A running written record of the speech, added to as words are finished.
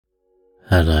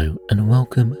Hello and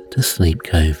welcome to Sleep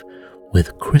Cove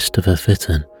with Christopher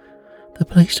Fitton, the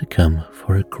place to come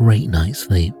for a great night's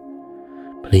sleep.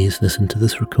 Please listen to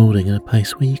this recording in a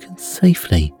place where you can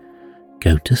safely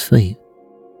go to sleep.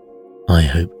 I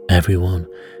hope everyone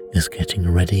is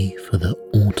getting ready for the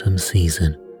autumn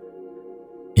season.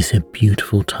 It's a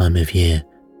beautiful time of year,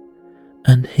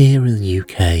 and here in the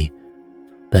UK,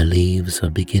 the leaves are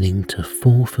beginning to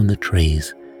fall from the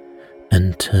trees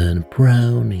and turn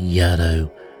brown, yellow,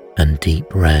 and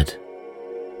deep red.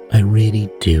 I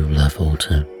really do love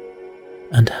autumn,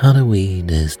 and Halloween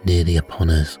is nearly upon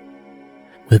us.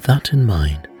 With that in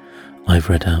mind, I've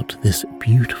read out this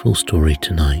beautiful story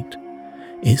tonight.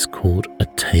 It's called A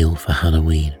Tale for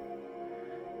Halloween.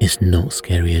 It's not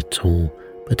scary at all,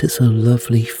 but it's a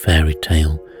lovely fairy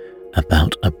tale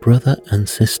about a brother and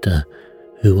sister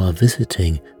who are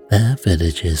visiting their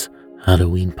village's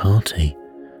Halloween party.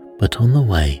 But on the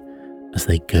way, as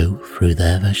they go through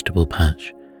their vegetable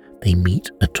patch, they meet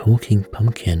a talking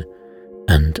pumpkin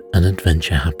and an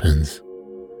adventure happens.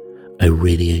 I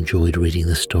really enjoyed reading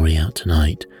the story out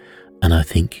tonight, and I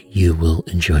think you will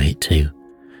enjoy it too.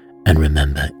 And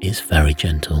remember, it's very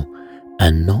gentle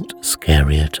and not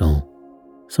scary at all.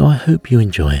 So I hope you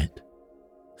enjoy it.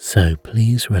 So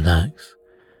please relax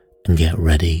and get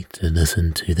ready to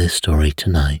listen to this story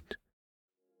tonight.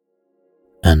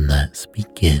 And let's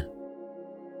begin.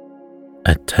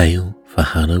 A Tale for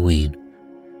Halloween.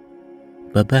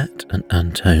 Babette and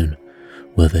Antone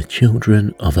were the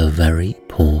children of a very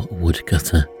poor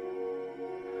woodcutter.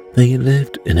 They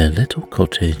lived in a little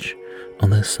cottage on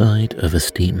the side of a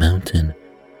steep mountain,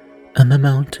 and the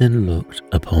mountain looked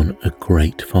upon a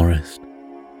great forest.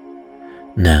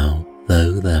 Now,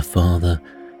 though their father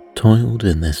toiled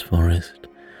in this forest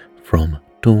from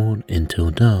dawn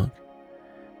until dark,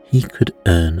 he could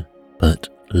earn but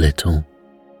little.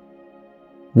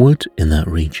 Wood in that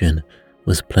region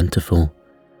was plentiful,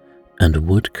 and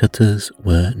woodcutters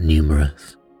were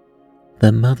numerous.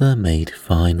 Their mother made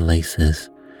fine laces,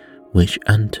 which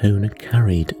Antone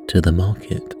carried to the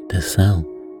market to sell.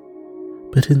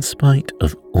 But in spite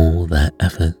of all their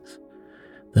efforts,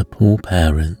 the poor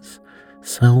parents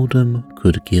seldom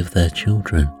could give their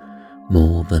children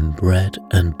more than bread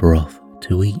and broth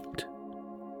to eat.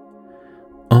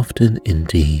 Often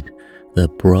indeed, the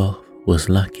broth was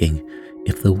lacking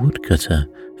if the woodcutter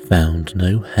found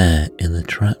no hare in the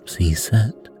traps he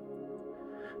set.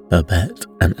 Babette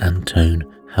and Antone,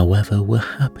 however, were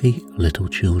happy little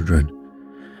children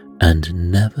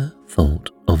and never thought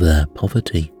of their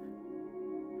poverty.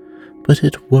 But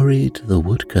it worried the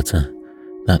woodcutter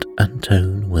that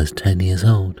Antone was 10 years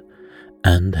old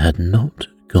and had not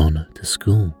gone to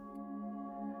school.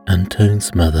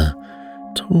 Antone's mother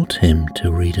taught him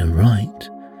to read and write,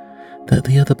 that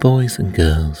the other boys and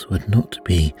girls would not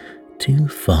be too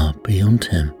far beyond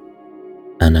him,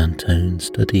 and Antone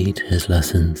studied his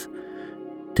lessons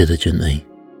diligently.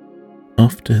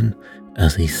 Often,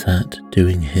 as he sat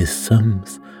doing his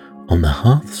sums on the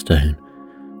hearthstone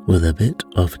with a bit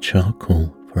of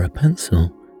charcoal for a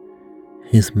pencil,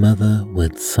 his mother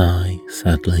would sigh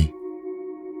sadly.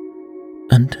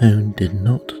 Antone did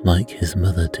not like his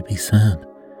mother to be sad,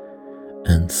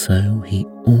 and so he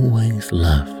always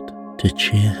laughed to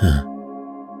cheer her.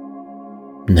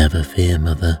 "Never fear,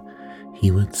 mother,"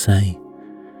 he would say.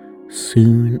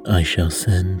 "Soon I shall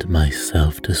send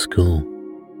myself to school.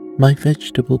 My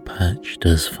vegetable patch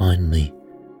does finely.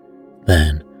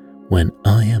 Then, when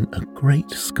I am a great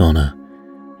scholar,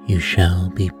 you shall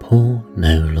be poor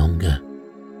no longer.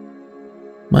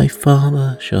 My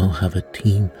father shall have a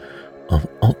team of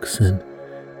oxen,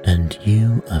 and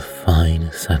you a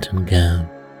fine satin gown.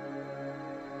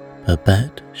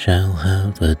 Babette shall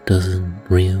have a dozen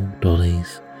real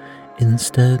dollies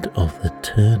instead of the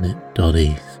turnip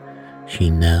dollies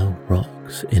she now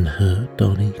rocks in her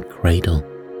dolly cradle."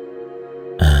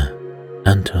 "Ah,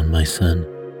 Anton, my son,"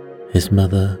 his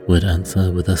mother would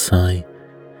answer with a sigh,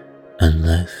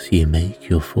 "unless you make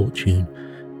your fortune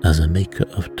as a maker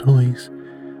of toys,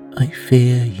 I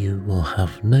fear you will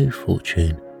have no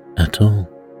fortune at all.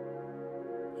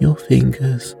 Your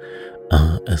fingers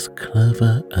are as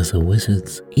clever as a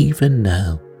wizard's even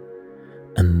now,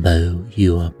 and though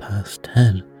you are past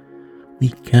 10, we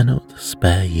cannot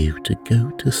spare you to go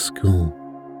to school."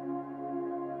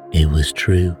 It was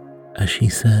true, as she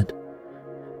said.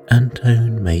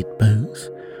 Antone made boats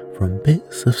from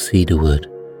bits of cedar wood,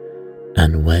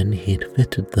 and when he'd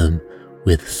fitted them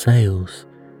with sails,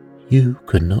 you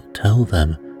could not tell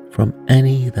them from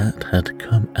any that had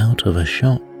come out of a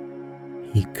shop.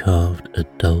 He carved a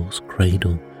doll's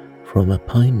cradle from a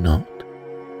pine knot,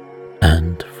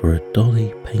 and for a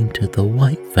dolly painted the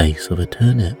white face of a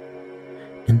turnip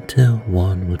until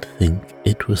one would think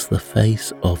it was the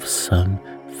face of some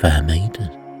fair maiden.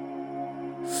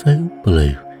 So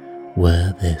blue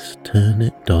were this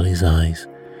turnip dolly's eyes,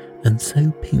 and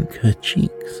so pink her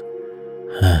cheeks.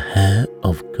 Her hair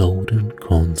of golden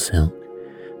corn silk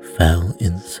fell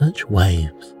in such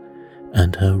waves,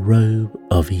 and her robe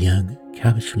of young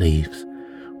cabbage leaves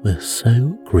was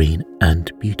so green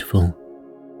and beautiful.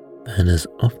 Then as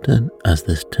often as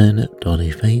this turnip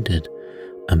dolly faded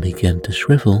and began to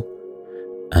shrivel,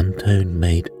 Antone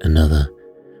made another,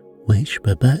 which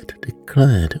Babette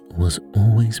declared was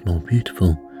always more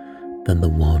beautiful than the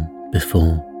one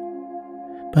before.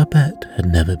 Babette had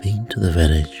never been to the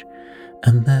village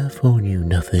and therefore knew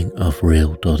nothing of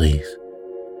real dollies.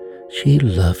 She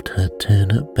loved her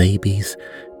turnip babies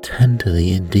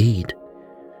tenderly indeed.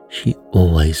 She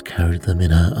always carried them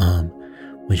in her arm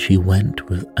when she went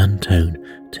with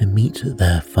Antone to meet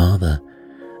their father,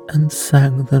 and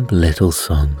sang them little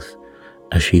songs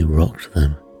as she rocked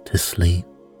them to sleep.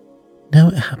 Now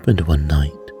it happened one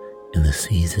night in the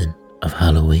season of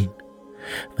Halloween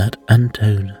that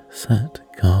Antone sat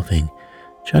carving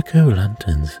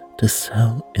jack-o'-lanterns to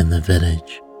sell in the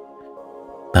village.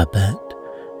 Babette,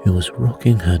 who was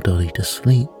rocking her dolly to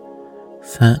sleep,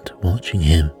 sat watching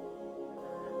him.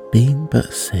 Being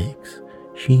but 6,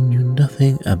 she knew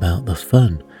nothing about the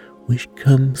fun which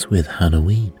comes with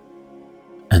Halloween,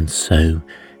 and so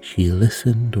she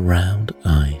listened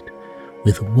round-eyed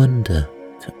with wonder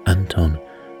to Anton,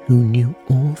 who knew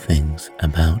all things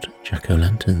about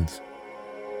jack-o'-lanterns.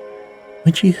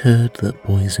 When she heard that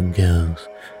boys and girls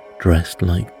dressed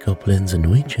like goblins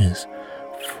and witches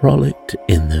frolicked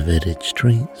in the village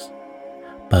streets,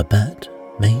 Babette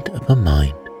made up her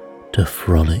mind to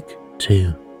frolic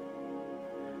too.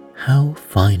 "How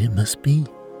fine it must be,"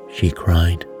 she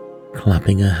cried,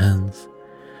 clapping her hands.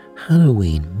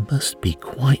 "Halloween must be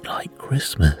quite like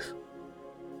Christmas."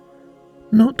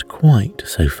 "Not quite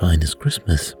so fine as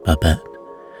Christmas, Babette,"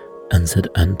 answered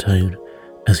Antone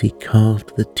as he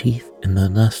carved the teeth in the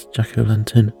last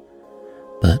jack-o'-lantern,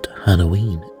 "but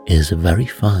Halloween is very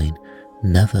fine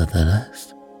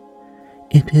nevertheless.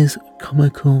 It is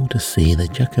comical to see the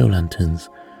jack-o'-lanterns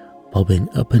bobbing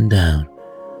up and down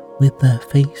with their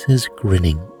faces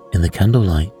grinning in the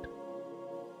candlelight.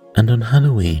 And on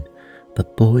Halloween the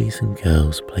boys and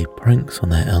girls play pranks on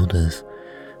their elders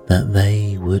that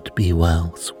they would be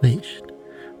well switched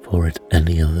for at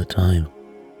any other time.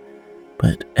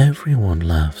 But everyone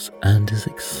laughs and is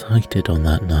excited on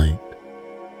that night."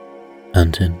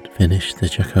 Anton finished the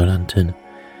jack-o'-lantern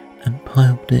and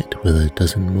piled it with a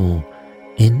dozen more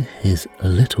in his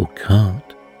little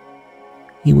cart.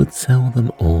 He would sell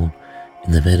them all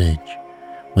in the village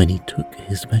when he took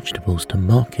his vegetables to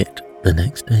market the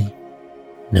next day.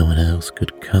 No one else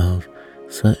could carve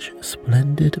such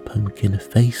splendid pumpkin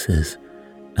faces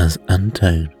as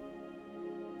Antone.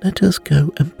 "Let us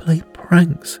go and play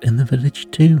pranks in the village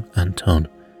too, Anton,"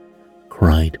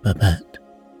 cried Babette.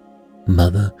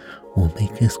 "Mother will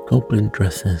make us goblin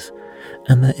dresses,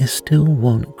 and there is still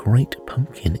one great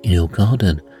pumpkin in your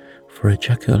garden for a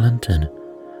jack-o'-lantern.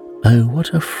 Oh,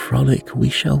 what a frolic we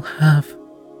shall have!"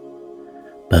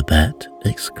 "Babette,"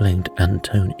 exclaimed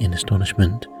Antone in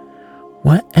astonishment,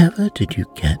 "wherever did you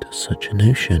get such a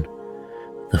notion?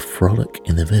 The frolic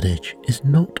in the village is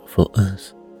not for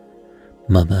us.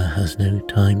 Mother has no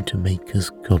time to make us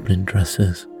goblin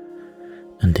dresses,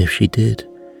 and if she did,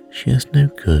 she has no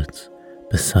goods.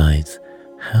 Besides,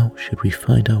 how should we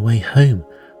find our way home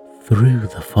through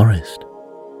the forest?"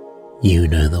 "You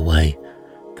know the way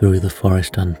through the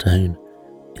forest, Antone,"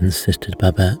 insisted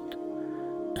Babette,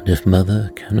 "and if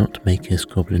Mother cannot make us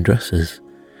goblin dresses,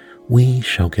 we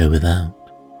shall go without.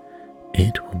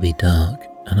 It will be dark,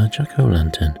 and our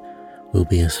jack-o'-lantern will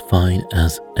be as fine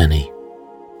as any.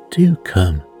 Do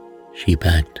come," she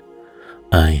begged.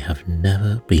 "I have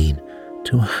never been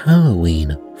to a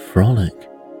Halloween frolic."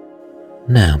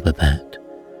 "Now, Babette,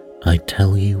 I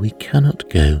tell you we cannot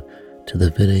go to the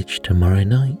village tomorrow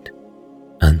night,"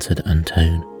 answered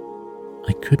Antone.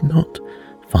 "I could not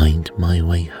find my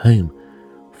way home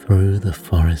through the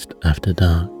forest after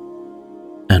dark,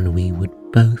 and we would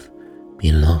both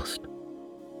be lost.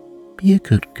 Be a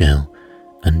good girl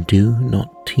and do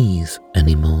not tease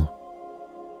any more."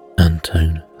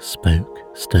 Antone spoke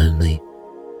sternly,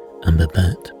 and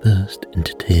Babette burst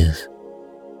into tears.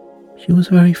 She was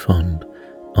very fond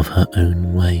of her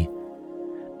own way,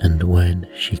 and when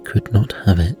she could not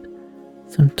have it,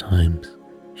 sometimes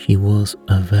she was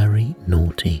a very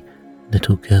naughty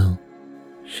little girl.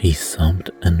 She sobbed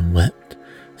and wept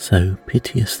so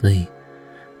piteously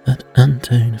that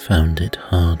Antone found it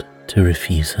hard to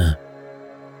refuse her.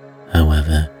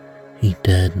 However, he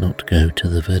dared not go to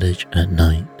the village at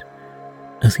night,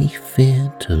 as he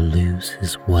feared to lose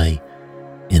his way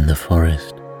in the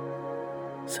forest.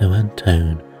 So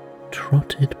Antone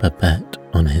trotted Babette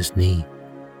on his knee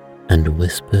and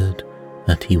whispered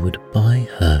that he would buy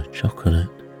her chocolate,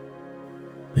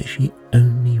 but she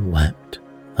only wept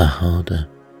the harder.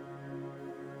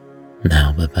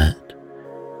 "Now, Babette,"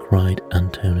 cried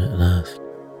Antone at last,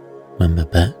 when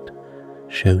Babette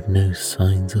showed no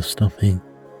signs of stopping.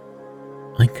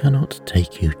 "I cannot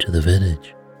take you to the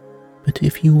village, but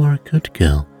if you are a good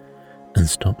girl and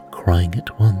stop crying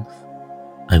at once,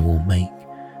 I will make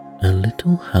a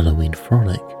little Halloween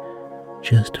frolic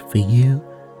just for you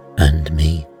and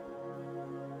me.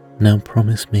 Now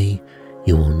promise me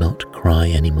you will not cry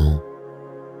anymore."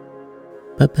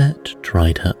 Babette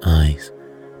dried her eyes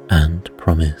and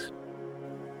promised.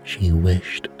 She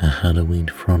wished a Halloween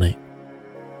frolic,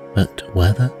 but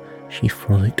whether she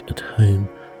frolicked at home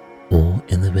or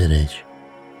in the village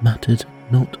mattered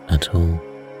not at all.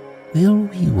 "Will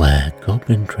we wear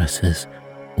goblin dresses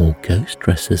or ghost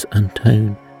dresses,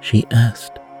 Antone?" she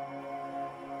asked.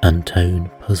 Antone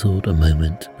puzzled a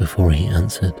moment before he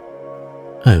answered.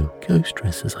 "Oh, ghost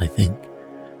dresses, I think,"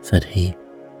 said he.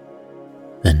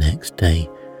 The next day,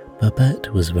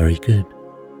 Babette was very good.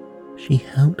 She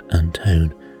helped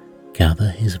Antone gather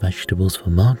his vegetables for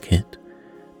market,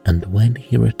 and when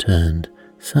he returned,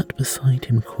 sat beside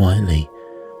him quietly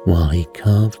while he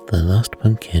carved the last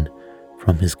pumpkin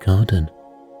from his garden.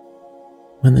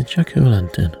 When the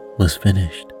jack-o'-lantern was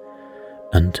finished,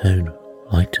 Antone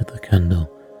lighted the candle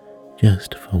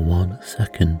just for 1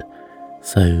 second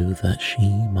so that she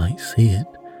might see it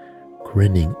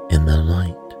grinning in the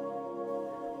light.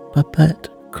 Babette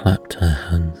clapped her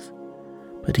hands,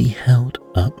 but he held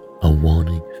up a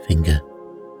warning finger.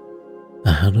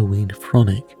 The Halloween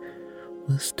frolic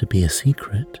was to be a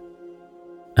secret.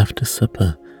 After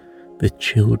supper, the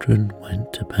children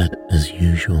went to bed as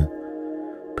usual,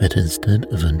 but instead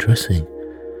of undressing,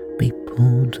 they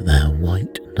pulled their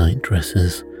white night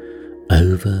dresses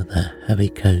over their heavy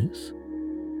coats.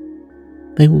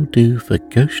 "They will do for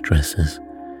ghost dresses,"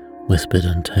 whispered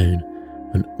Antone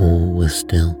when all was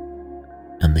still,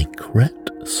 and they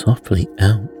crept softly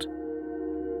out.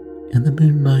 In the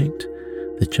moonlight,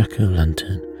 the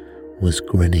jack-o'-lantern was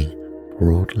grinning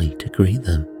broadly to greet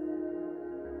them.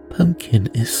 "Pumpkin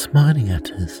is smiling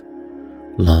at us,"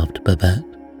 laughed Babette.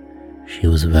 She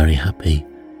was very happy,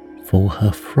 for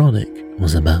her frolic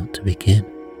was about to begin.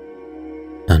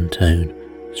 Antone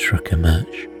struck a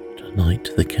match to light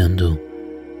the candle,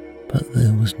 but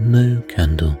there was no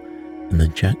candle in the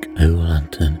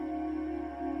jack-o'-lantern.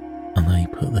 "I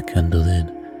put the candle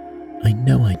in, I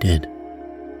know I did,"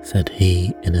 said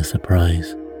he in a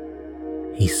surprise.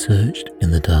 He searched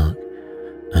in the dark,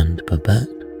 and Babette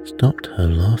stopped her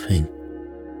laughing.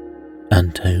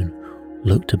 Antone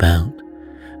looked about,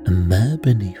 and there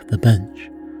beneath the bench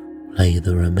lay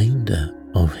the remainder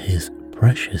of his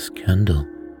precious candle.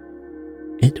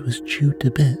 It was chewed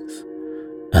to bits,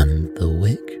 and the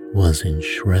wick was in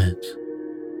shreds.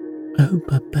 "Oh,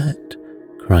 Babette,"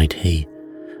 cried he,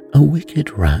 "a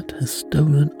wicked rat has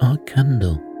stolen our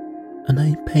candle, and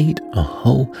I paid a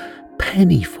whole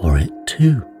penny for it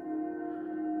too."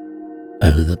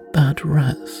 "Oh, the bad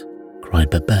rats," cried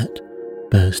Babette,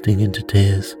 bursting into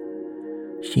tears.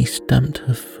 She stamped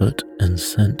her foot and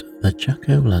sent the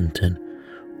jack-o'-lantern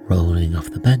rolling off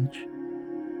the bench.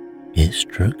 It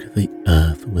struck the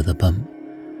earth with a bump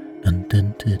and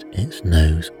dented its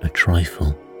nose a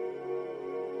trifle.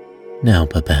 "Now,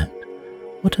 Babette,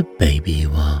 what a baby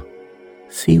you are.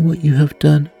 See what you have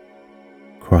done,"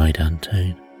 cried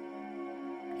Antone.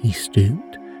 He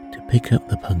stooped to pick up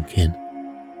the pumpkin,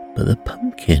 but the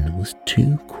pumpkin was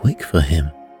too quick for him.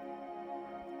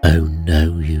 "Oh,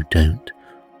 no, you don't,"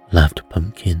 laughed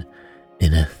Pumpkin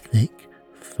in a thick,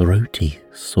 throaty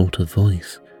sort of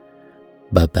voice.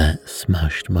 "Babette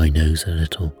smashed my nose a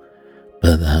little,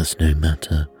 but that's no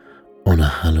matter on a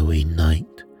Halloween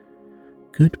night.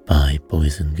 Goodbye,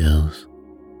 boys and girls."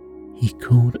 He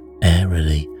called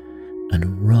airily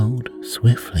and rolled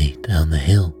swiftly down the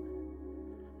hill.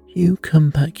 "You come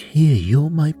back here, you're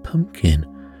my pumpkin,"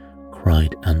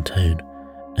 cried Antone,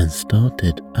 and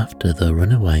started after the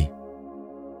runaway.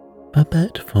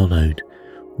 Babette followed,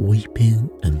 weeping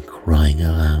and crying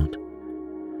aloud.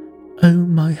 "Oh,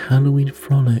 my Halloween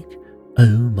frolic,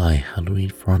 oh, my Halloween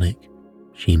frolic,"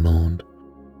 she mourned.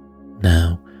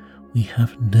 "Now we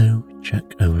have no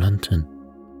jack-o'-lantern,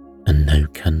 and no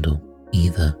candle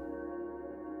either.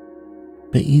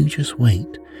 But you just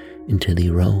wait until he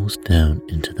rolls down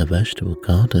into the vegetable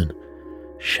garden,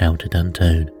 shouted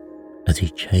Antone as he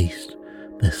chased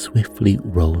the swiftly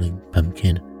rolling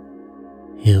pumpkin.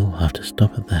 He'll have to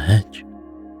stop at the hedge.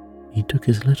 He took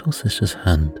his little sister's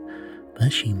hand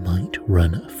that she might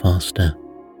run faster.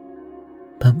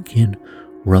 Pumpkin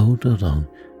rolled along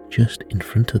just in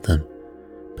front of them,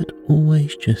 but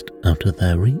always just out of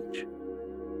their reach.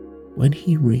 When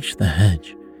he reached the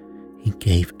hedge, he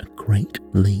gave a great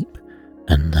leap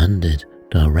and landed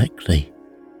directly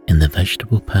in the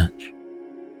vegetable patch.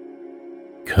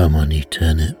 "Come on, you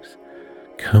turnips,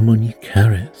 come on, you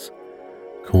carrots,"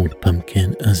 called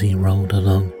Pumpkin as he rolled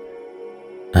along.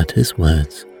 At his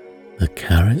words, the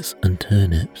carrots and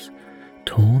turnips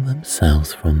tore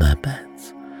themselves from their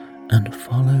beds and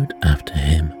followed after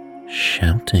him,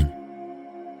 shouting.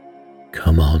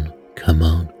 Come on,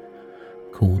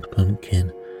 called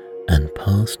Pumpkin, and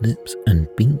parsnips and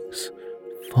beets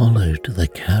followed the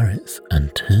carrots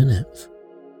and turnips.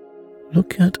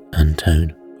 "Look at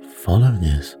Antone following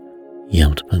us,"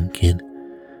 yelled Pumpkin,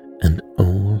 and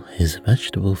all his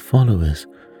vegetable followers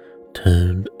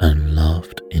turned and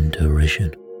laughed in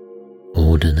derision.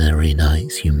 "Ordinary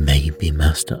nights you may be,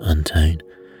 Master Antone,"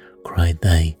 cried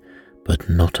they, "but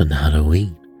not on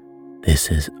Halloween.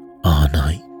 This is our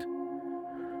night."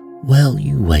 "Well,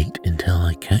 you wait until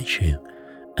I catch you,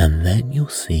 and then you'll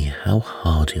see how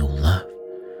hard you'll laugh,"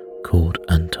 called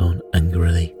Anton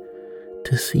angrily.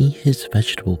 To see his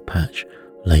vegetable patch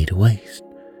laid waste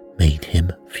made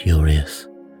him furious.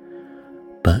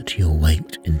 "But you'll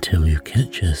wait until you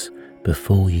catch us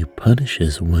before you punish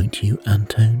us, won't you,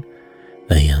 Antone?"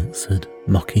 they answered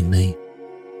mockingly.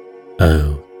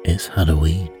 "Oh, it's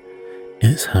Halloween,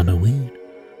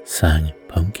 sang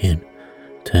Pumpkin,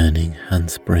 turning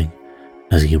handspring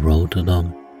as he rolled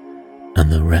along,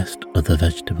 and the rest of the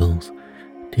vegetables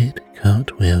did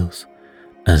cartwheels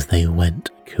as they went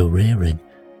careering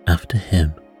after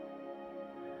him.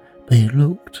 They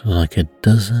looked like a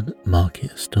dozen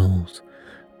market stalls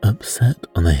upset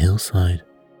on the hillside,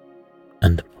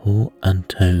 and poor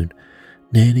Antone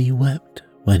nearly wept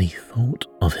when he thought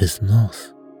of his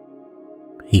loss.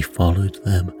 He followed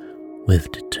them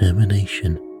with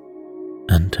determination.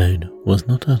 Antone was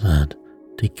not a lad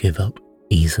to give up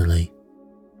easily.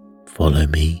 Follow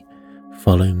me,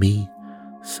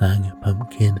 sang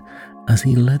Pumpkin as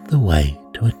he led the way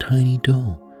to a tiny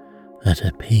door that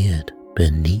appeared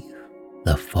beneath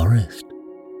the forest.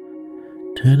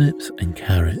 Turnips and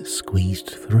carrots squeezed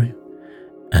through,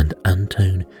 and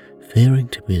Antone, fearing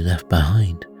to be left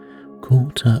behind,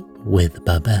 caught up with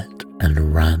Babette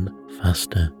and ran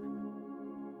faster.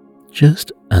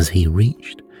 Just as he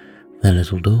reached the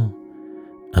little door,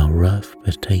 a rough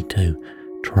potato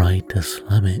tried to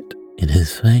slam it in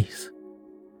his face,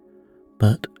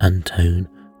 but Antone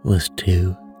was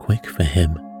too quick for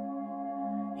him.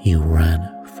 He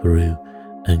ran through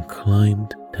and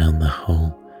climbed down the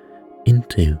hole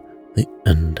into the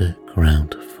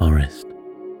underground forest.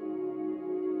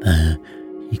 There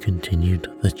he continued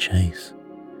the chase,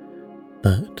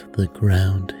 but the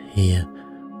ground here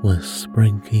was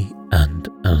springy and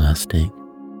elastic,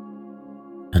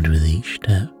 and with each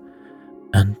step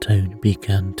Antone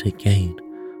began to gain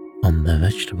on the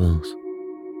vegetables.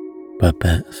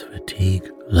 Babette's fatigue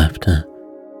left her,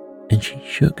 and she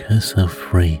shook herself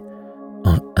free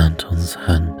of Anton's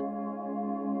hand.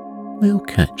 "We'll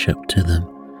catch up to them,"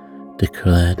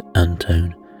 declared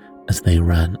Antone as they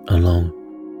ran along.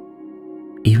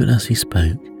 Even as he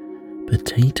spoke,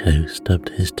 Potato stubbed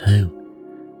his toe,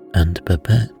 and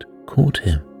Babette caught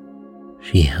him.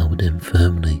 She held him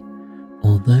firmly,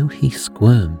 although he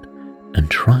squirmed and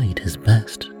tried his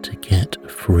best to get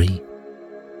free.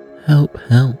 "Help,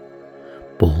 help,"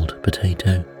 bawled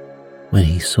Potato when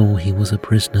he saw he was a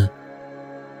prisoner.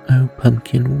 "Oh,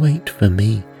 Pumpkin, wait for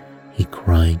me," he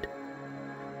cried.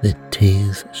 The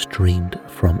tears streamed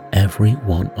from every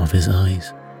one of his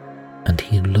eyes, and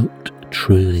he looked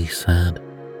truly sad.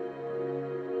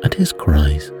 At his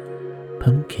cries,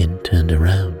 Pumpkin turned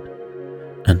around,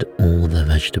 and all the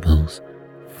vegetables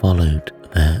followed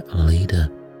their leader.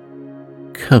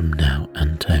 "Come now,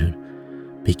 Antone,"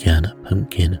 began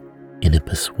Pumpkin in a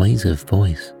persuasive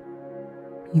voice.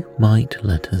 "You might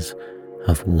let us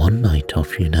have one night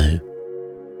off, you know.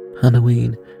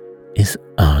 Halloween is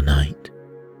our night."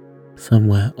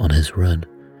 Somewhere on his run,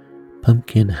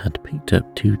 Pumpkin had picked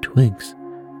up 2 twigs,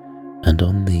 and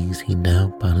on these he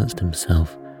now balanced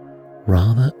himself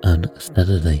rather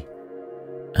unsteadily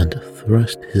and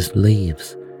thrust his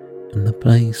leaves in the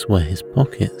place where his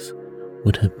pockets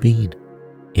would have been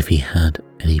if he had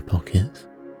any pockets.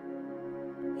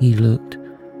 He looked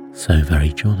so very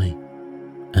jolly,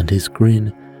 and his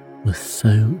grin was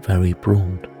so very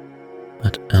broad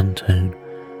that Antone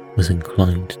was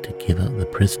inclined to give up the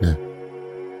prisoner,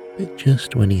 but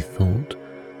just when he thought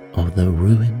of the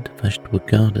ruined vegetable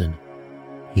garden,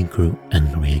 he grew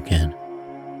angry again.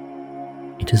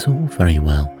 "It is all very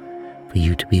well for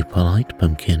you to be polite,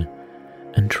 Pumpkin,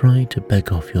 and try to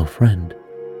beg off your friend,"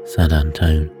 said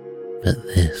Antone, "but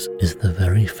this is the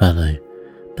very fellow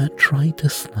that tried to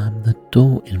slam the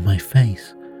door in my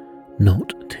face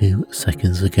not 2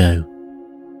 seconds ago."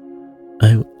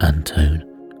 "Oh, Antone,"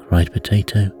 cried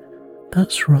Potato,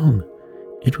 "that's wrong.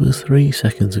 It was 3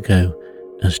 seconds ago,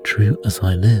 as true as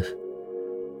I live.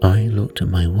 I looked at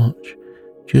my watch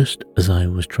just as I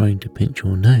was trying to pinch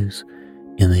your nose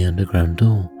in the underground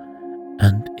door,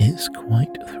 and it's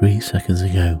quite 3 seconds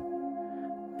ago.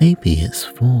 Maybe it's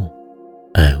 4.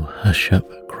 "Oh, hush up,"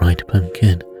 cried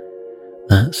Pumpkin.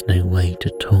 "That's no way to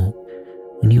talk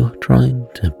when you are trying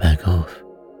to beg off.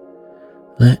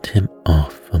 Let him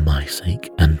off for my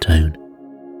sake, Antone,"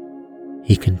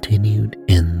 he continued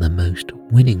in the most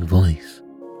winning voice.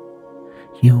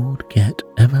 "You'd get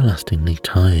everlastingly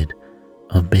tired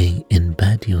of being in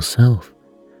bed yourself.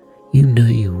 You know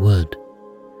you would.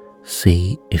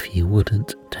 See if you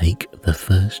wouldn't take the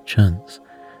first chance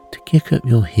to kick up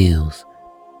your heels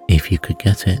if you could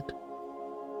get it."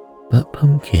 "But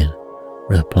Pumpkin,"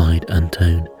 replied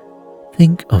Antone,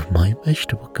 "think of my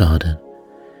vegetable garden.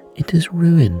 It is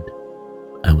ruined.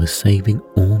 I was saving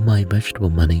all my vegetable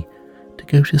money to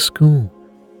go to school,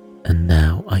 and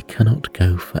now I cannot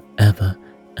go for ever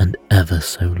and ever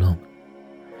so long.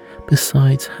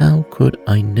 Besides, how could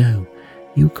I know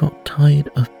you got tired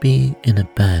of being in a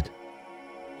bed?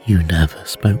 You never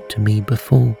spoke to me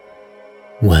before."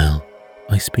 "Well,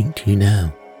 I speak to you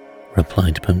now,"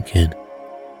 replied Pumpkin,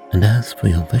 "and as for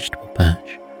your vegetable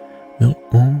patch, we'll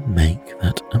all make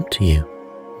that up to you,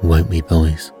 won't we,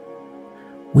 boys?"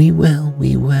 We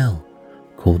will,"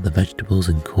 called the vegetables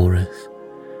in chorus,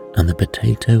 and the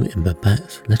potato in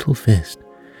Babette's little fist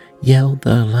yelled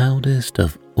the loudest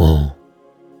of all.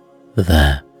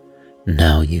 "There,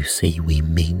 now you see we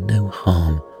mean no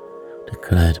harm,"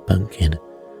 declared Pumpkin,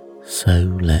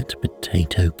 "so let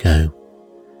Potato go.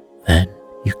 Then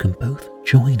you can both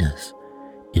join us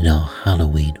in our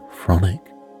Halloween frolic."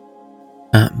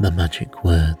 At the magic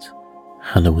words,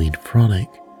 Halloween frolic,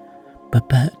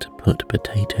 Babette put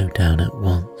Potato down at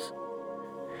once.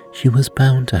 She was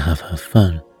bound to have her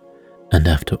fun, and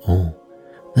after all,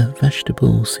 the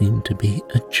vegetables seemed to be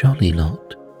a jolly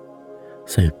lot.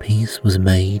 So peace was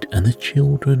made, and the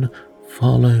children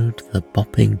followed the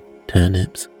bopping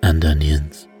turnips and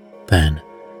onions. Then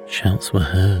shouts were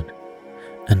heard,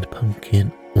 and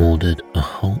Pumpkin ordered a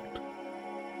halt.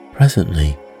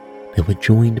 Presently they were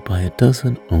joined by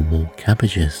 12 or more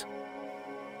cabbages.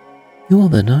 "You're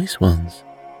the nice ones,"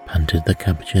 panted the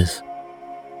cabbages.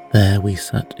 "There we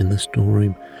sat in the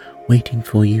storeroom waiting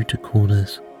for you to call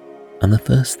us, and the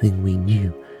first thing we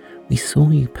knew, we saw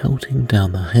you pelting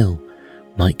down the hill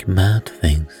like mad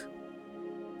things."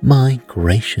 "My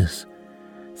gracious,"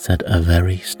 said a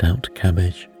very stout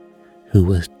cabbage, who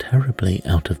was terribly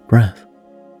out of breath.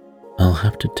 "I'll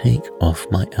have to take off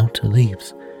my outer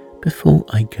leaves before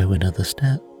I go another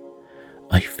step.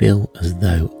 I feel as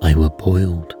though I were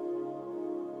boiled."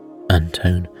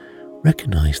 Antone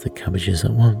recognized the cabbages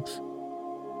at once.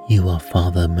 "You are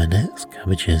Father Manette's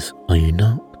cabbages, are you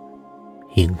not?"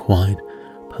 he inquired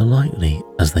politely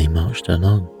as they marched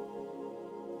along.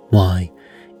 "Why,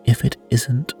 if it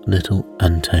isn't little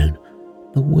Antone,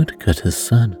 the woodcutter's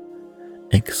son,"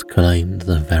 exclaimed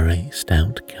the very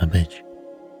stout cabbage.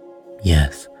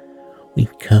 "Yes, we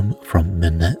come from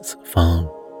Manette's farm.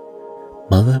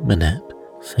 Mother Manette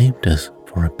saved us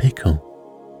for a pickle,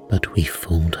 but we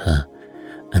fooled her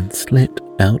and slipped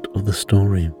out of the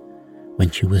storeroom when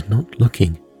she was not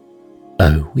looking.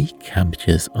 Oh, we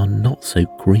cabbages are not so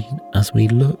green as we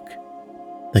look."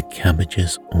 The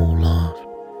cabbages all laughed,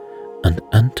 and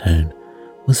Antone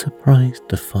was surprised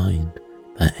to find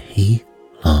that he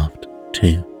laughed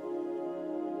too.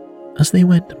 As they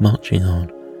went marching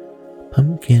on,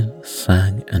 Pumpkin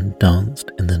sang and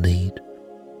danced in the lead,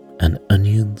 and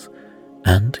onions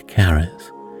and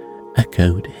carrots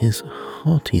echoed his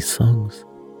hearty songs.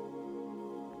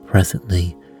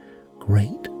 Presently,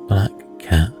 great black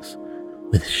cats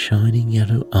with shining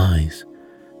yellow eyes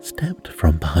stepped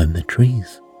from behind the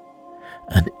trees,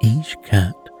 and each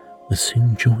cat was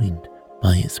soon joined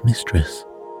by its mistress,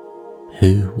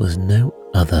 who was no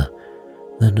other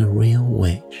than a real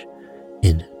witch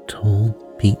in tall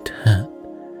peaked hat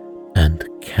and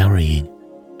carrying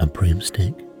a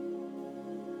broomstick.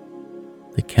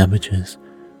 The cabbages,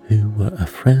 who were a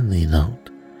friendly lot,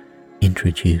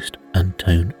 introduced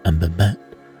Antoine and Babette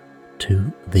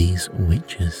to these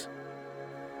witches,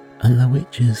 and the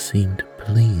witches seemed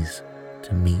pleased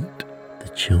to meet the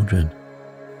children.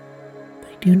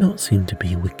 They do not seem to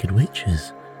be wicked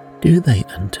witches, do they,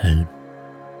 Antoine?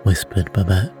 Whispered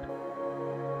Babette.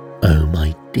 Oh,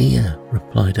 my dear,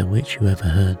 replied a witch who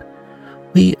overheard,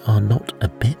 we are not a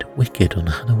bit wicked on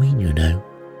Halloween, you know.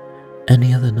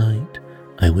 Any other night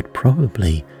I would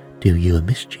probably do you a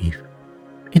mischief.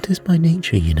 It is my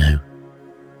nature, you know.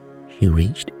 She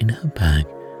reached in her bag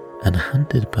and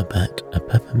handed Babette a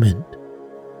peppermint.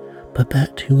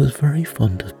 Babette, who was very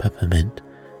fond of peppermint,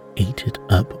 ate it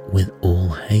up with all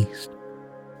haste.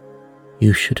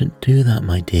 You shouldn't do that,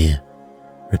 my dear,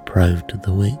 reproved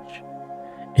the witch.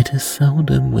 It is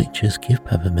seldom witches give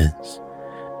peppermints,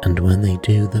 and when they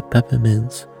do, the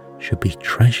peppermints should be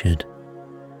treasured.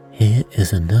 Here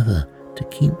is another to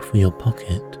keep for your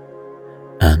pocket,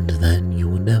 and then you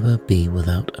will never be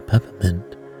without a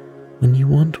peppermint when you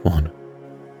want one.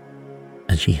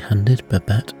 And she handed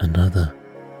Babette another.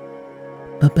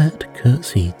 Babette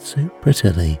curtsied so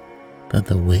prettily that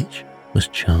the witch was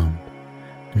charmed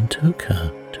and took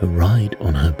her to ride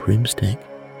on her broomstick.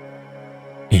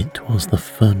 It was the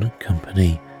fun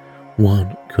company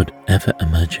one could ever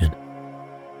imagine.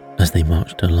 As they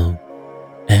marched along,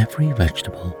 every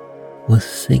vegetable was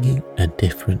singing a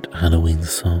different Halloween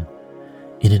song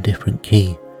in a different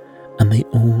key, and they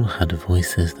all had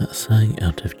voices that sang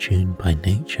out of tune by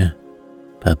nature.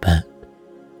 Babette,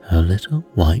 her little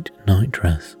white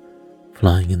nightdress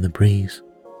flying in the breeze,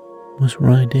 was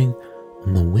riding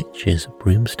on the witch's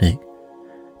broomstick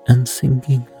and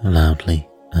singing loudly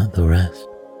at the rest.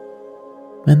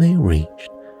 When they reached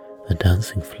the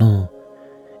dancing floor,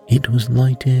 it was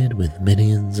lighted with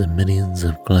millions and millions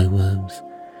of glowworms,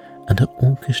 and an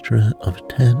orchestra of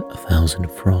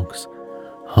 10,000 frogs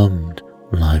hummed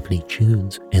lively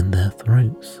tunes in their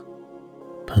throats.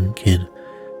 Pumpkin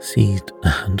seized a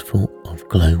handful of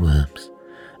glowworms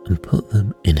and put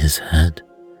them in his head.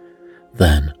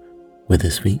 Then, with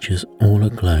his features all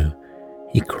aglow,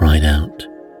 he cried out,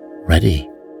 ready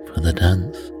for the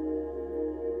dance.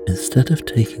 Instead of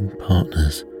taking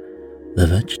partners, the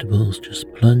vegetables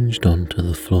just plunged onto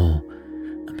the floor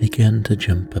and began to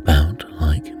jump about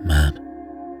like mad.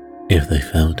 If they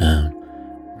fell down,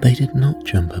 they did not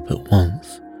jump up at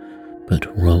once,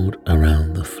 but rolled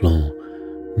around the floor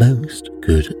most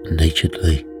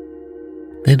good-naturedly.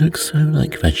 They looked so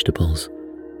like vegetables,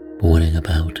 boiling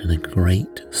about in a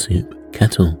great soup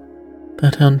kettle,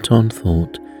 that Anton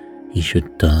thought he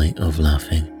should die of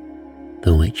laughing.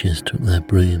 The witches took their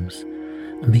brooms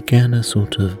and began a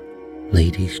sort of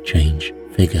ladies' change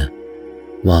figure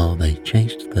while they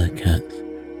chased their cats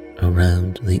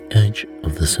around the edge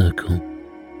of the circle.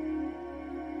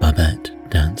 Babette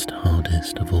danced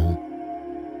hardest of all.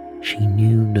 She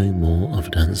knew no more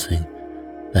of dancing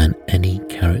than any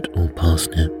carrot or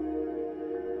parsnip,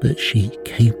 but she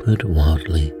capered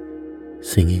wildly,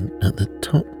 singing at the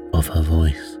top of her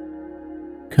voice.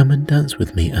 Come and dance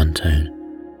with me, Antoine,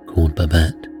 called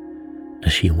Babette,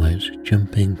 as she went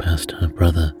jumping past her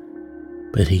brother,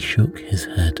 but he shook his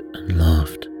head and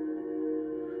laughed.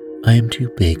 I am too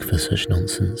big for such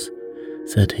nonsense,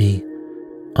 said he.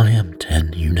 I am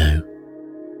 10, you know.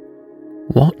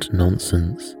 What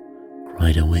nonsense,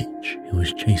 cried a witch who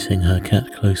was chasing her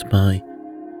cat close by.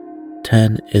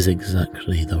 10 is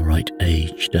exactly the right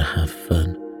age to have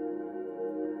fun.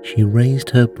 She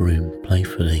raised her broom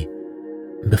playfully,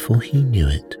 and before he knew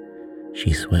it,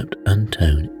 she swept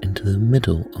Antoine into the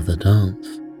middle of the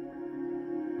dance.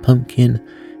 Pumpkin,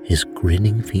 his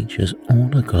grinning features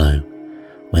all aglow,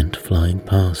 went flying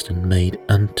past and made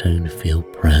Antoine feel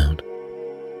proud.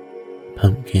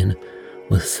 Pumpkin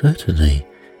was certainly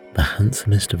the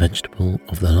handsomest vegetable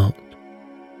of the lot.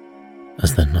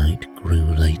 As the night grew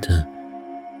later,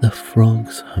 the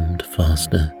frogs hummed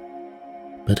faster,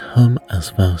 but hum as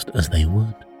fast as they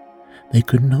would, they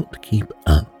could not keep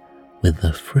up with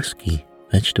the frisky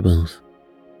vegetables.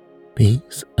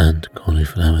 Beets and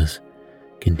cauliflowers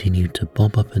continued to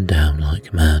bob up and down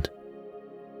like mad.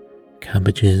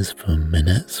 Cabbages from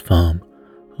Minette's farm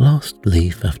lost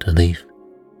leaf after leaf.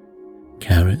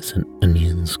 Carrots and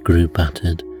onions grew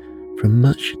battered from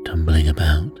much tumbling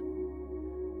about,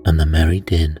 and the merry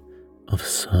din of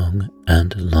song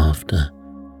and laughter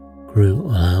grew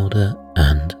louder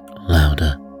and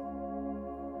louder.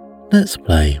 Let's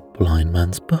play Blind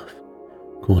Man's Buff,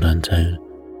 called Antoine.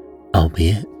 I'll be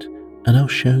it, and I'll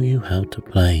show you how to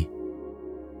play.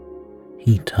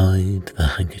 He tied the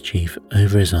handkerchief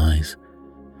over his eyes,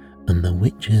 and the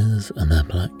witches and their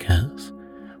black cats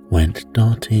went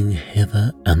darting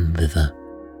hither and thither.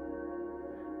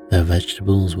 The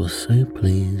vegetables were so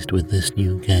pleased with this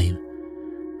new game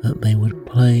that they would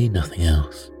play nothing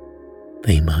else.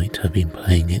 They might have been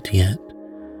playing it yet,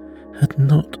 had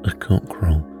not a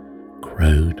cockerel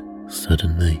crowed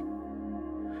suddenly.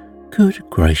 "Good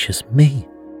gracious me,"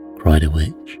 cried a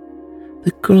witch.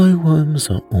 "The glowworms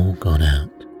are all gone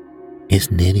out.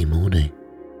 It's nearly morning.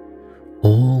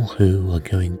 All who are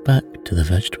going back to the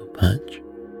vegetable patch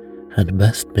had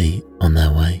best be on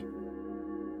their way."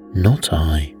 "Not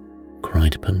I,"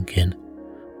 cried Pumpkin.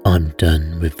 "I'm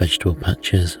done with vegetable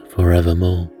patches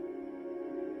forevermore."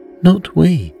 "Not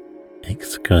we,"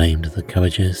 exclaimed the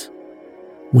cabbages.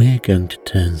 "We're going to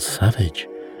turn savage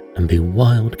and be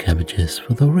wild cabbages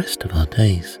for the rest of our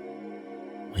days.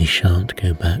 We shan't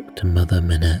go back to Mother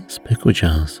Minette's pickle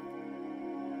jars."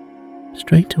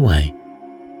 Straight away,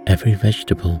 every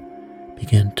vegetable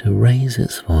began to raise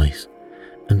its voice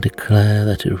and declare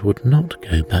that it would not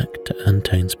go back to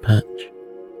Antone's patch.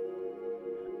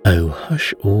 "Oh,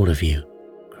 hush all of you,"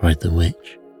 cried the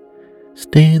witch.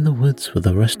 "Stay in the woods for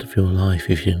the rest of your life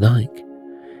if you like.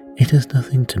 It is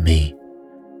nothing to me.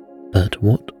 But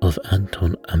what of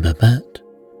Anton and Babette?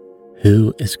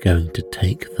 Who is going to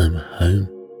take them home?"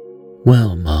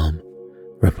 "Well, ma'am,"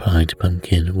 replied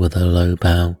Pumpkin with a low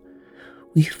bow,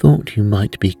 "we thought you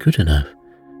might be good enough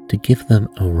to give them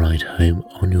a ride home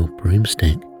on your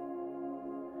broomstick."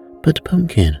 "But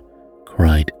Pumpkin,"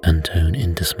 cried Antone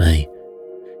in dismay,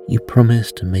 "you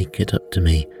promised to make it up to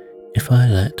me if I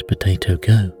let Potato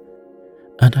go,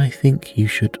 and I think you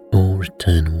should all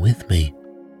return with me.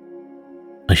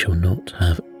 I shall not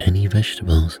have any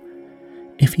vegetables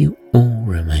if you all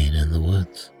remain in the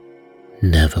woods."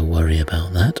 "Never worry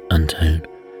about that, Antone,"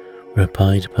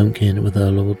 replied Pumpkin with a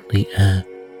lordly air.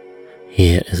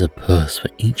 "Here is a purse for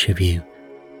each of you,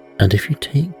 and if you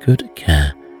take good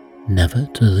care never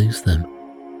to lose them,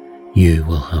 you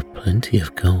will have plenty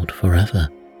of gold forever.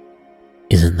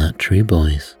 Isn't that true,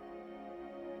 boys?"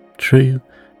 "True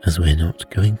as we're not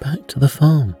going back to the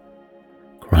farm,"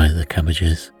 cried the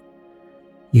cabbages.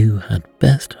 "You had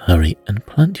best hurry and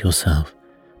plant yourself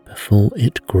before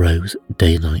it grows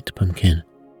daylight, Pumpkin."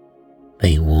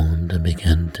 They warned and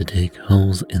began to dig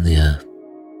holes in the earth.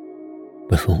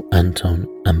 Before Anton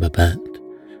and Babette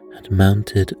had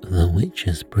mounted the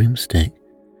witch's broomstick,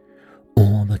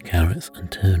 all the carrots and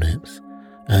turnips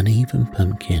and even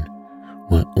Pumpkin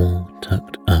were all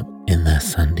tucked up in their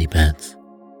sandy beds.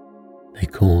 They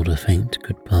called a faint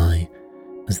goodbye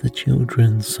as the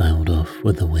children sailed off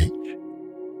with the witch.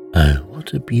 "Oh,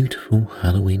 what a beautiful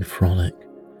Halloween frolic,"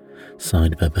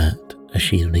 sighed Babette as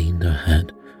she leaned her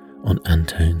head on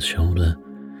Antone's shoulder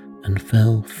and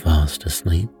fell fast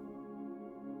asleep.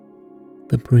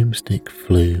 The broomstick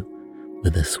flew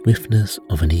with the swiftness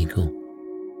of an eagle,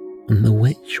 and the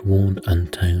witch warned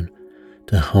Antone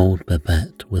to hold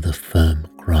Babette with a firm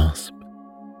grasp.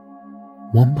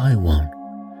 One by one,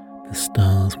 the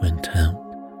stars went out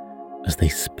as they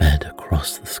sped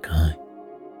across the sky.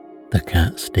 The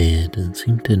cat steered and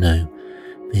seemed to know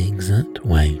the exact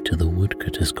way to the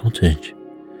woodcutter's cottage,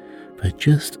 for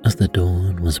just as the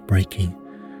dawn was breaking,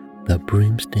 the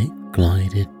broomstick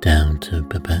glided down to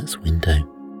Babette's window.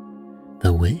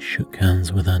 The witch shook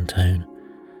hands with Antone,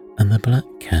 and the black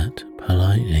cat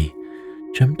politely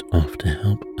jumped off to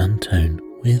help Antone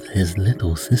with his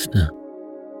little sister.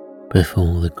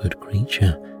 Before the good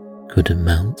creature could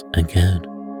mount again,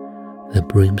 the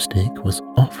broomstick was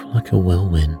off like a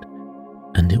whirlwind,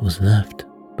 and it was left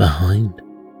behind.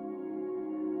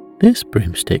 "This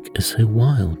broomstick is so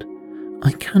wild,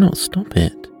 I cannot stop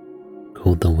it,"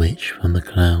 called the witch from the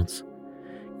clouds.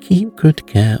 "Keep good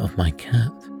care of my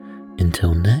cat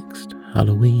until next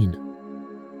Halloween."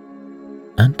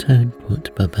 Antone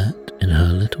put Babette in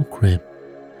her little crib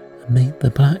and made the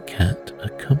black cat a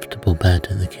comfortable bed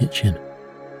in the kitchen.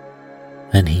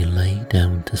 Then he lay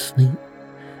down to sleep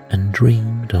and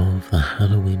dreamed of the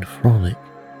Halloween frolic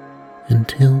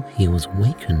until he was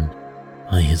wakened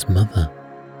by his mother.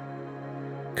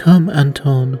 "Come,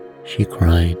 Anton," she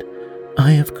cried,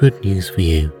 "I have good news for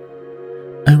you.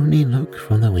 Only look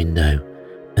from the window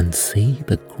and see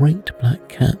the great black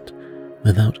cat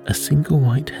without a single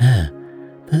white hair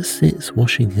that sits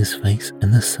washing his face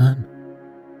in the sun.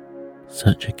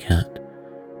 Such a cat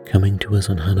coming to us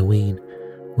on Halloween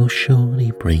will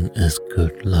surely bring us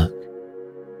good luck.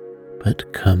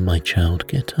 But come, my child,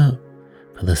 get up,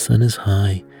 for the sun is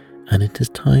high and it is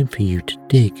time for you to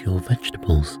dig your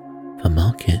vegetables for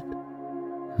market."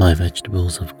 "My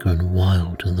vegetables have gone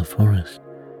wild in the forest,"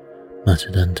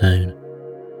 muttered Antone,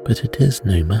 "but it is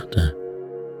no matter,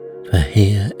 for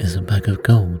here is a bag of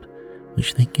gold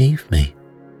which they gave me."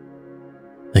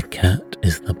 The cat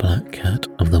is the black cat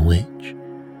of the witch,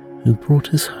 who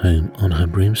brought us home on her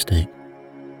broomstick.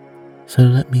 So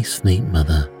let me sleep,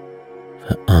 mother,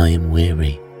 for I am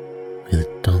weary with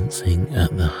dancing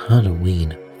at the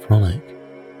Halloween frolic.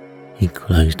 He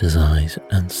closed his eyes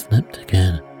and slept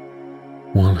again,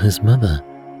 while his mother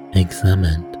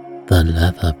examined the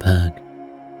leather bag.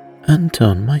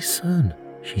 Anton, my son,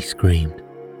 she screamed,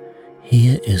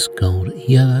 here is gold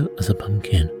yellow as a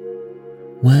pumpkin.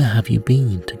 Where have you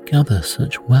been to gather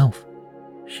such wealth?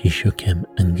 She shook him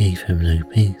and gave him no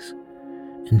peace,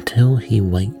 until he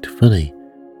waked fully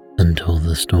and told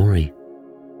the story.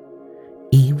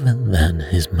 Even then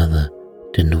his mother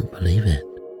did not believe it.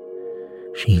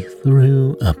 She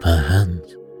threw up her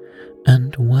hands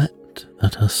and wept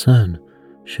that her son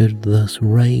should thus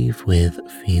rave with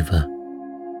fever.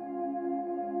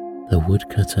 The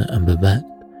woodcutter and Babette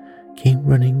came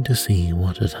running to see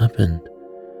what had happened,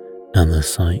 and the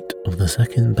sight of the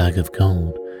second bag of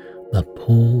gold, the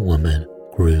poor woman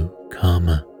grew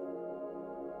calmer.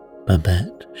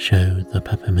 Babette showed the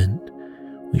peppermint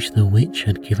which the witch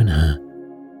had given her,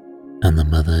 and the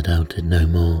mother doubted no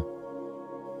more.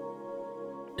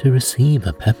 To receive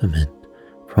a peppermint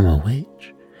from a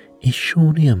witch is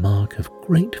surely a mark of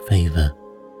great favour,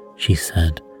 she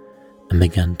said, and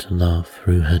began to laugh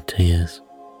through her tears.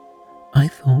 I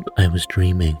thought I was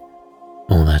dreaming,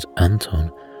 or that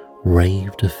Anton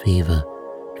raved of fever,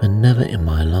 for never in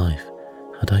my life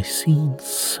had I seen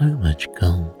so much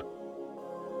gold.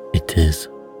 It is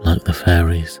like the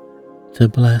fairies to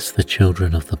bless the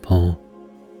children of the poor,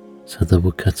 said the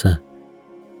woodcutter.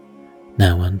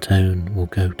 Now Anton will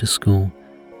go to school,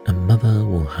 and mother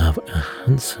will have a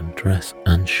handsome dress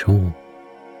and shawl.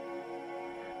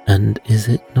 And is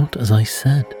it not as I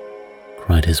said?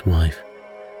 Cried his wife.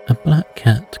 A black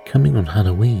cat coming on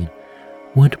Halloween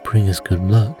would bring us good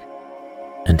luck,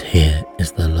 and here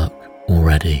is the luck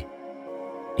already.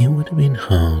 It would have been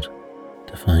hard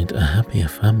to find a happier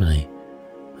family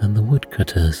than the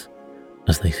woodcutters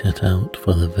as they set out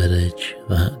for the village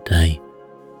that day.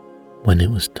 When it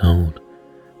was told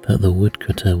that the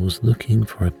woodcutter was looking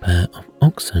for a pair of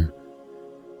oxen,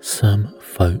 some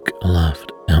folk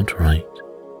laughed outright.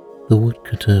 The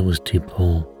woodcutter was too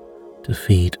poor to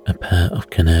feed a pair of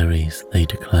canaries, they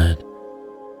declared.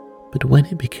 But when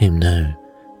it became known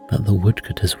that the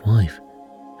woodcutter's wife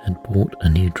had bought a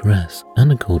new dress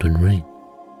and a golden ring,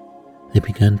 they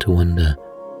began to wonder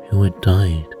who had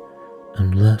died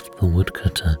and left the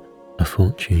woodcutter a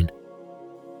fortune.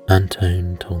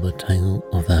 Anton told the tale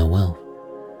of their wealth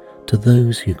to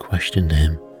those who questioned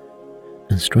him,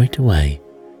 and straightway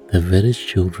the village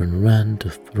children ran to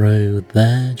throw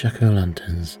their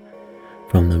jack-o'-lanterns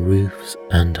from the roofs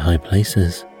and high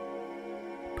places.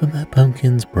 But their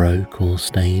pumpkins broke or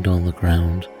stayed on the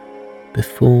ground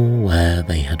before where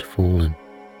they had fallen.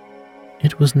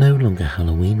 It was no longer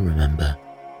Halloween, remember.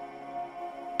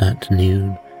 At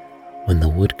noon, when the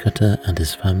woodcutter and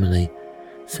his family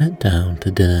sat down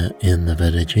to dinner in the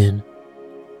village inn,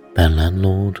 their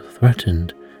landlord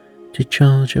threatened to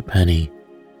charge a penny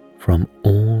from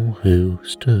all who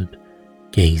stood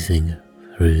gazing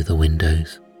through the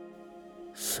windows.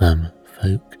 Some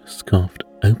folk scoffed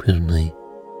openly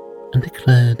and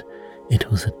declared it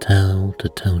was a tale to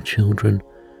tell children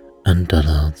and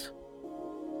dullards.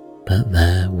 But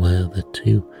there were the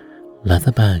 2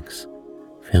 leather bags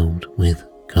filled with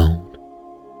gold,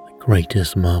 the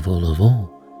greatest marvel of all,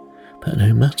 that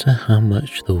no matter how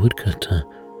much the woodcutter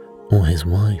or his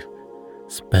wife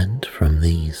spent from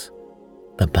these,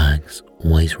 the bags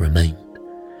always remained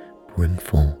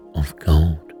brimful of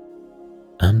gold.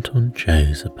 Anton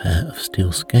chose a pair of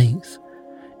steel skates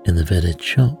in the village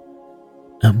shop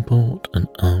and bought an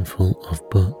armful of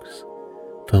books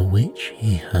for which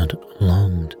he had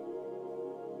longed.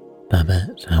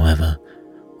 Babette, however,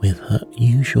 with her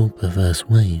usual perverse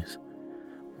ways,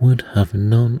 would have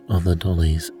none of the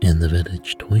dollies in the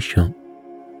village toy shop.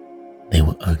 They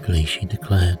were ugly, she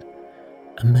declared,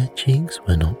 and their cheeks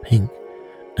were not pink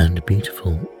and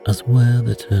beautiful as were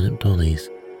the turnip dollies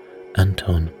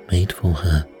Anton made for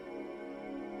her.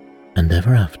 And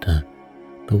ever after,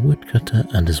 the woodcutter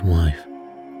and his wife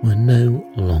were no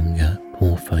longer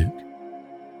poor folk.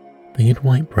 They had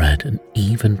white bread and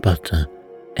even butter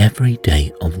every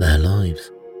day of their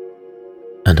lives,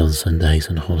 and on Sundays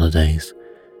and holidays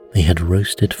they had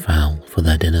roasted fowl for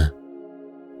their dinner.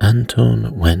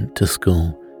 Anton went to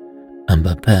school, and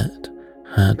Babette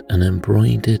had an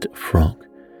embroidered frock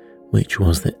which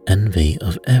was the envy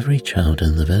of every child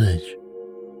in the village.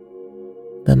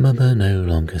 Their mother no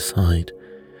longer sighed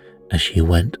as she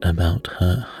went about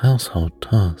her household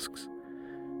tasks,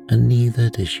 and neither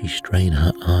did she strain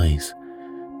her eyes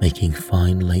making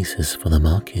fine laces for the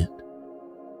market.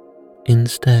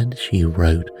 Instead, she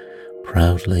rode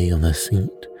proudly on the seat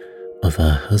of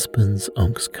her husband's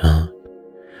ox cart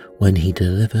when he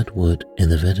delivered wood in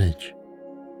the village.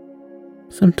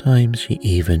 Sometimes she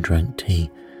even drank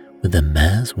tea with the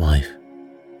mayor's wife.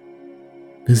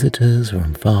 Visitors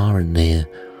from far and near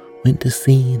went to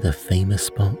see the famous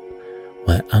spot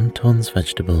where Anton's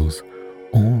vegetables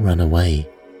all ran away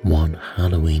one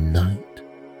Halloween night.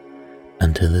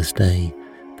 And to this day,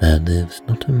 there lives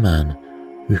not a man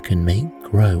who can make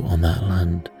grow on that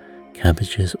land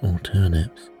cabbages or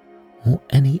turnips or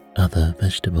any other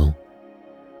vegetable,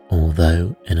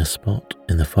 although in a spot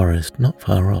in the forest not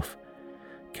far off,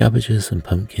 cabbages and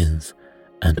pumpkins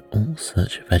and all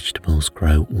such vegetables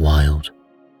grow wild.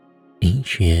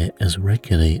 Each year, as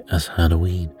regularly as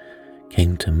Halloween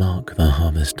came to mark the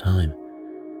harvest time,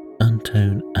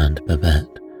 Anton and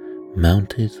Babette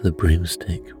mounted the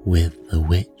broomstick with the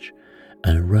witch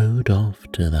and rode off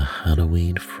to the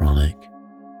Halloween frolic.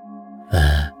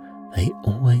 There they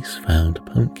always found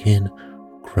Pumpkin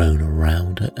grown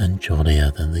rounder and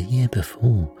jollier than the year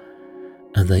before,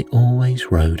 and they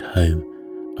always rode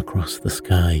home across the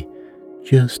sky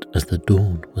just as the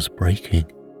dawn was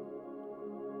breaking.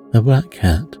 The black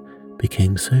cat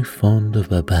became so fond of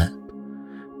Babette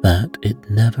that it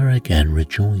never again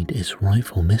rejoined its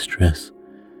rightful mistress,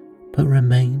 but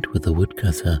remained with the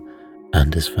woodcutter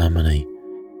and his family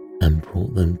and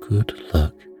brought them good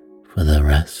luck for the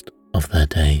rest of their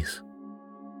days.